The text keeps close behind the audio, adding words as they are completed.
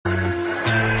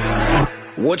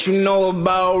What you know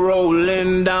about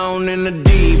rolling down in the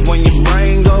deep? When your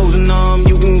brain goes numb,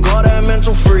 you can call that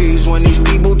mental freeze. When these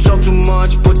people talk too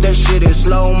much, put that shit in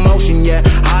slow motion. Yeah,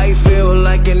 I feel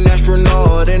like an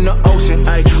astronaut in the ocean.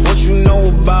 Ay, what you know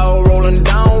about rolling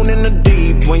down in the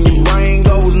deep? When your brain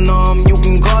goes numb, you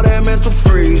can call that mental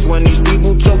freeze. When these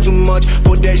people talk too much,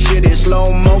 put that shit in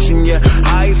slow motion. Yeah,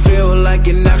 I feel like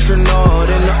an astronaut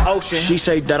in the ocean. She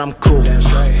say that I'm cool,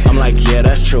 I'm like, yeah,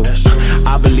 that's true.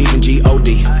 I believe in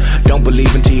G-O-D, don't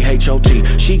believe in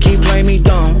T-H-O-T. She keep playing me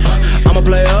dumb, I'm a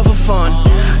player for fun.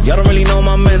 Y'all don't really know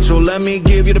my mental, let me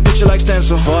give you the picture like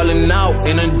stencil. Falling out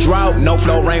in a drought, no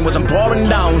flow, rain wasn't pouring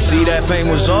down. See, that pain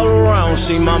was all around,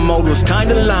 see, my mode was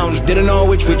kinda lounge. Didn't know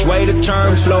which way to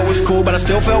turn, flow was cool but I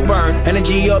still felt burned.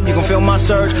 Energy up, you can feel my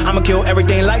surge, I'ma kill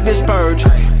everything like this purge.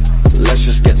 Let's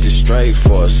just get this straight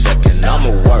for a second,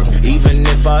 I'ma work, even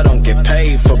if I don't get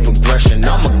paid for progression.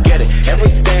 I'ma get it,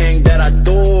 everything that I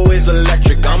do is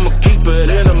electric. I'ma keep it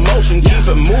in motion, keep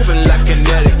it moving like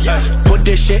kinetic. Put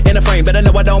this shit in a frame, better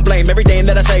know I don't blame everything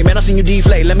that I say. Man, I seen you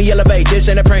deflate, let me elevate, this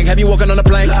ain't a prank. Have you walking on a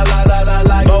plane?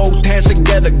 Both hands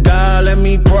together, God, let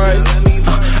me pray.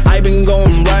 I've been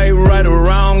going right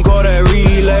around, call that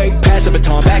relay. Pass the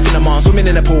baton, back in the mall, swimming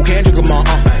in the pool, can't drink them all.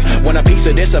 Want a piece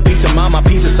of this, a piece of mine, my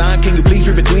piece of sign. Can you please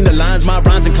read between the lines? My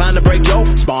rhymes inclined to break your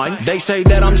spine. They say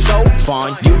that I'm so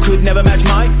fine, you could never match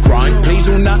my grind. Please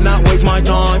do not waste my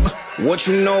time. What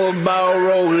you know about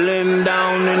rolling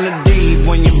down in the deep?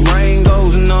 When your brain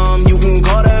goes numb, you can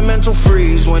call that mental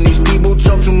freeze. When these people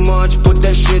talk too much, put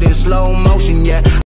that shit in slow motion, yeah.